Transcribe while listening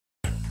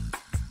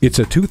It's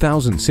a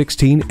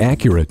 2016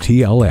 Acura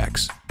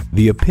TLX,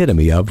 the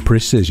epitome of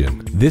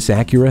precision. This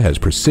Acura has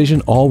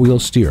precision all-wheel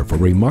steer for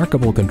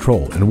remarkable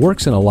control and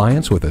works in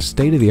alliance with a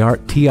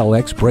state-of-the-art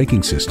TLX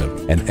braking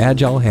system and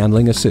agile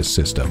handling assist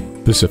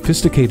system. The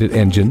sophisticated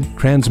engine,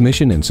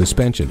 transmission, and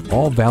suspension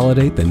all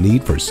validate the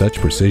need for such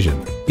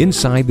precision.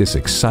 Inside this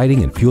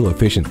exciting and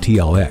fuel-efficient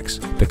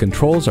TLX, the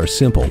controls are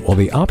simple while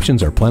the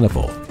options are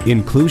plentiful.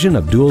 Inclusion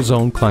of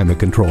dual-zone climate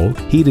control,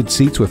 heated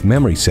seats with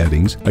memory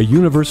settings, a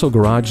universal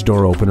garage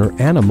door opener,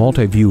 and a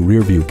multi-view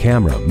rear-view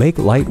camera make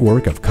light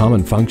work of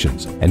common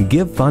functions and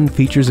give fun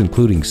features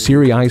including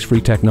Siri eyes-free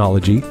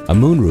technology, a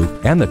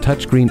moonroof, and the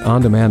touchscreen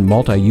on-demand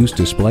multi-use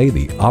display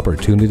the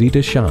opportunity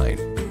to shine.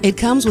 It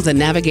comes with a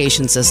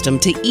navigation system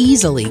to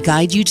easily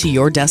guide you to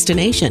your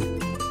destination.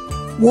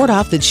 Ward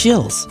off the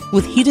chills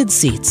with heated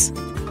seats.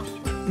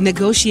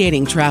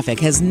 Negotiating traffic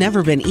has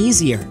never been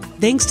easier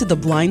thanks to the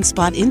blind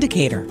spot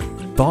indicator.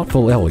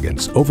 Thoughtful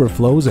elegance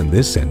overflows in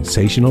this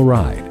sensational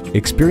ride.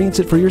 Experience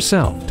it for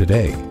yourself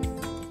today.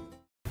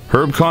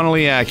 Herb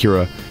Connolly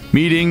Acura,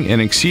 meeting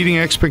and exceeding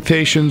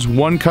expectations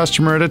one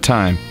customer at a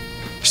time.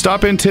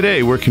 Stop in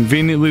today. We're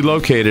conveniently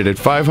located at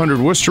 500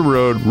 Worcester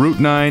Road, Route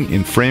 9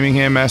 in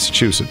Framingham,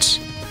 Massachusetts.